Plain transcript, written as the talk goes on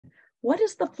What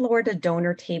is the Florida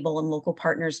donor table and local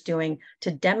partners doing to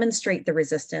demonstrate the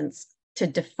resistance, to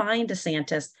define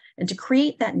DeSantis, and to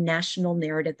create that national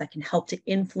narrative that can help to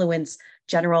influence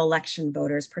general election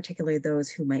voters, particularly those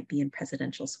who might be in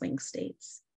presidential swing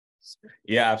states?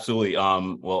 Yeah, absolutely.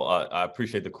 I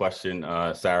appreciate the question,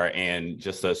 Sarah, and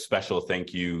just a special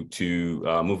thank you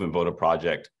to Movement Voter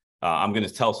Project. I'm going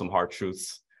to tell some hard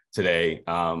truths today,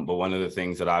 but one of the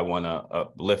things that I want to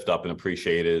lift up and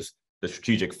appreciate is the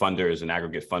strategic funders and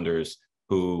aggregate funders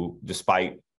who,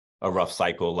 despite a rough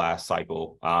cycle last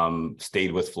cycle,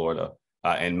 stayed with Florida.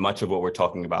 And much of what we're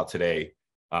talking about today,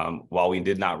 while we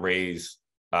did not raise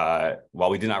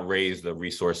the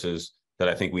resources that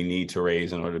I think we need to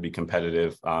raise in order to be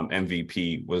competitive,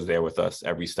 MVP was there with us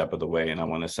every step of the way. And I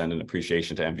want to send an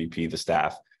appreciation to MVP, the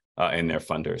staff, and their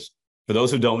funders. For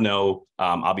those who don't know,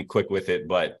 I'll be quick with it,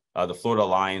 but the Florida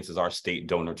Alliance is our state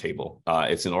donor table.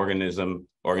 It's an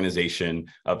organization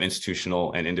of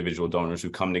institutional and individual donors who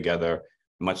come together,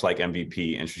 much like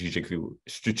MVP, and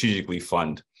strategically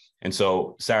fund. And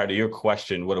so, Sarah, to your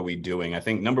question, what are we doing? I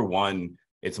think number one,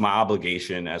 it's my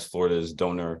obligation as Florida's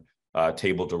donor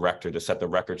table director to set the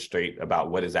record straight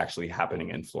about what is actually happening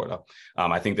in Florida.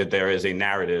 I think that there is a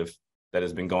narrative that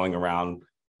has been going around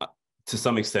to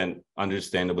some extent,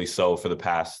 understandably so, for the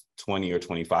past 20 or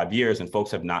 25 years, and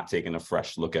folks have not taken a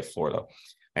fresh look at Florida.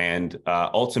 And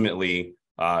ultimately,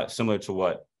 similar to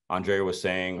what Andrea was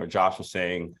saying or Josh was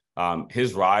saying,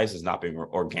 his rise has not been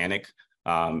organic.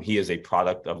 He is a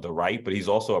product of the right, but he's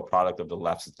also a product of the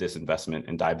left's disinvestment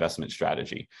and divestment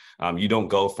strategy. You don't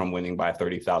go from winning by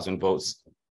 30,000 votes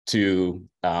to,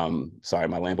 sorry,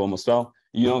 my lamp almost fell.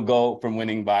 You don't go from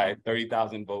winning by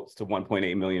 30,000 votes to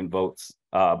 1.8 million votes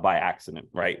by accident,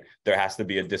 right? There has to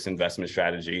be a disinvestment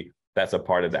strategy that's a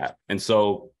part of that. And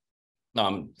so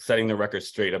setting the record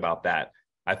straight about that.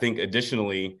 I think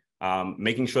additionally,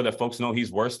 making sure that folks know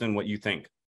he's worse than what you think.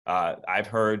 I've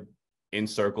heard in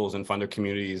circles and funder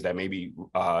communities that maybe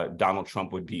Donald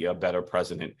Trump would be a better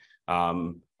president.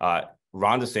 Ron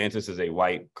DeSantis is a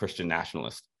white Christian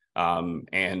nationalist,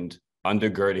 and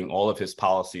undergirding all of his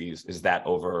policies is that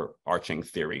overarching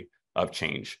theory of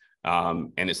change.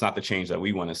 And it's not the change that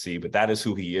we want to see, but that is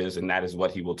who he is, and that is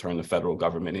what he will turn the federal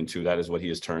government into. That is what he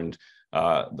has turned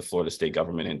the Florida state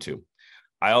government into.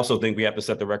 I also think we have to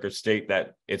set the record straight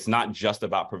that it's not just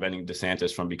about preventing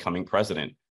DeSantis from becoming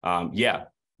president. Yeah,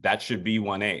 that should be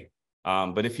 1A.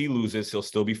 But if he loses, he'll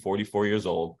still be 44 years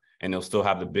old, and he'll still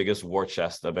have the biggest war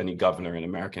chest of any governor in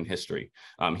American history.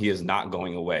 He is not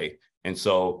going away. And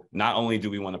so not only do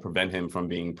we want to prevent him from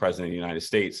being president of the United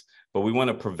States, but we want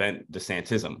to prevent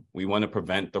DeSantism. We want to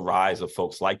prevent the rise of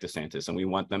folks like DeSantis. And we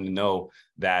want them to know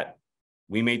that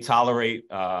we may tolerate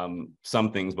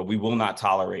some things, but we will not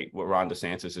tolerate what Ron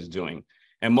DeSantis is doing.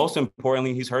 And most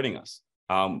importantly, he's hurting us.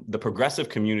 The progressive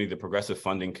community, the progressive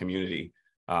funding community,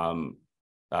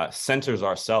 centers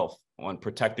ourselves on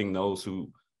protecting those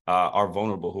who are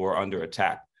vulnerable, who are under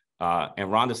attack. And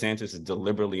Ron DeSantis is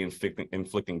deliberately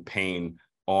inflicting pain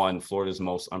on Florida's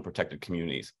most unprotected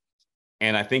communities.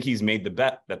 And I think he's made the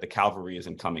bet that the cavalry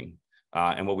isn't coming.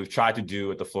 And what we've tried to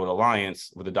do at the Florida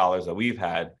Alliance with the dollars that we've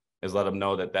had is let them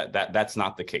know that's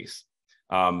not the case.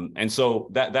 And so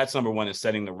that's number one, is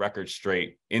setting the record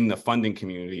straight in the funding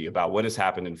community about what has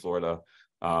happened in Florida,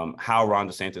 how Ron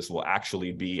DeSantis will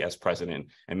actually be as president,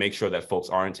 and make sure that folks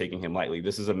aren't taking him lightly.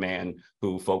 This is a man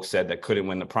who folks said that couldn't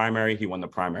win the primary. He won the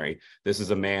primary. This is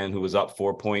a man who was up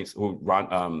 4 points, who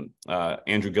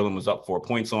Andrew Gillum was up 4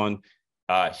 points on.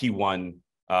 He won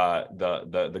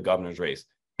the governor's race.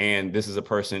 And this is a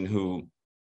person who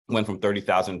went from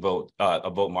 30,000 a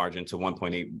vote margin to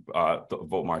 1.8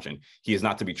 vote margin. He is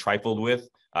not to be trifled with.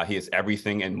 He is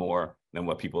everything and more than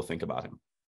what people think about him.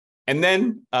 And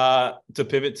then to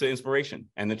pivot to inspiration.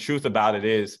 And the truth about it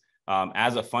is,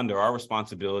 as a funder, our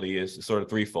responsibility is sort of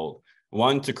threefold.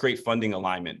 One, to create funding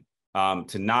alignment,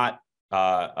 to not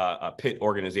pit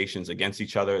organizations against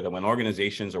each other, that when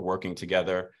organizations are working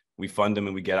together, we fund them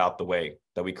and we get out the way,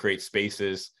 that we create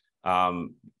spaces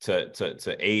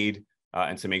to aid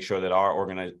and to make sure that our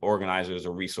organizers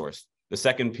are resourced. The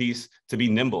second piece, to be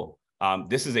nimble.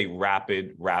 This is a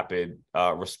rapid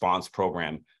response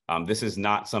program. This is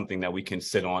not something that we can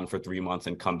sit on for 3 months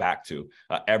and come back to.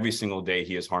 Every single day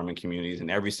he is harming communities,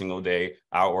 and every single day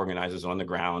our organizers on the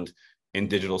ground in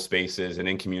digital spaces and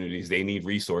in communities, they need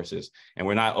resources. And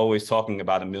we're not always talking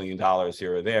about $1 million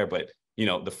here or there, but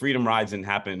the freedom rides didn't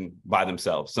happen by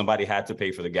themselves. Somebody had to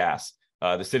pay for the gas.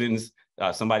 The sit-ins,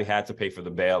 somebody had to pay for the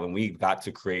bail, and we got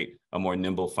to create a more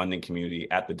nimble funding community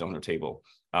at the donor table.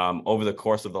 Over the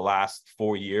course of the last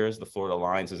 4 years, the Florida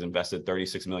Alliance has invested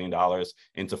 $36 million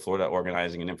into Florida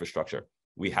organizing and infrastructure.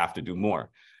 we have to do more.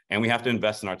 And we have to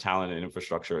invest in our talent and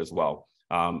infrastructure as well.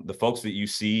 The folks that you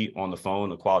see on the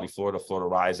phone, Equality Florida, Florida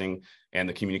Rising, and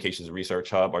the Communications Research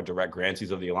Hub are direct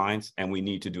grantees of the Alliance, and we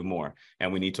need to do more.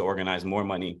 And we need to organize more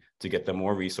money to get them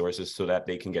more resources so that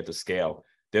they can get to scale.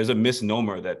 There's a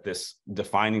misnomer that this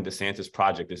Defying DeSantis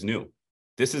project is new.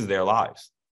 This is their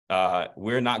lives.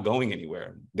 We're not going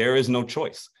anywhere. There is no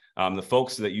choice. The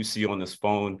folks that you see on this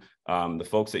phone, the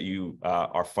folks that you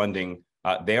are funding,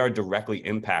 they are directly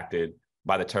impacted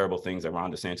by the terrible things that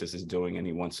Ron DeSantis is doing and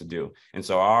he wants to do. And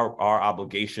so our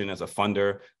obligation as a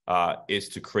funder is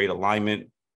to create alignment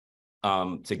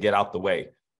to get out the way.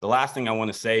 The last thing I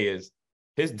want to say is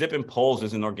his dip in polls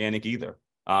isn't organic either.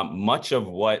 Much of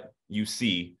what you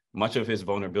see, much of his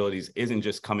vulnerabilities isn't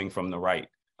just coming from the right.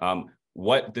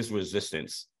 What this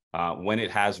resistance, when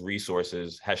it has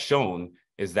resources, has shown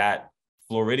is that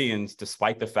Floridians,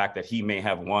 despite the fact that he may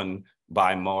have won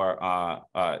by more,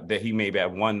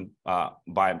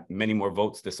 by many more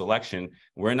votes this election,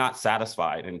 we're not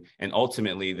satisfied. And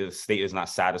ultimately, the state is not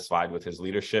satisfied with his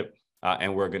leadership,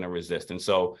 and we're going to resist. And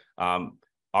so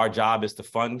our job is to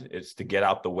fund, it's to get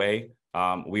out the way.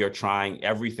 We are trying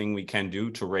everything we can do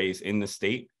to raise in the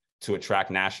state to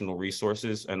attract national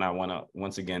resources. And I want to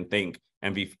once again thank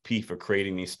MVP for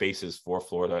creating these spaces for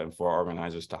Florida and for our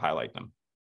organizers to highlight them.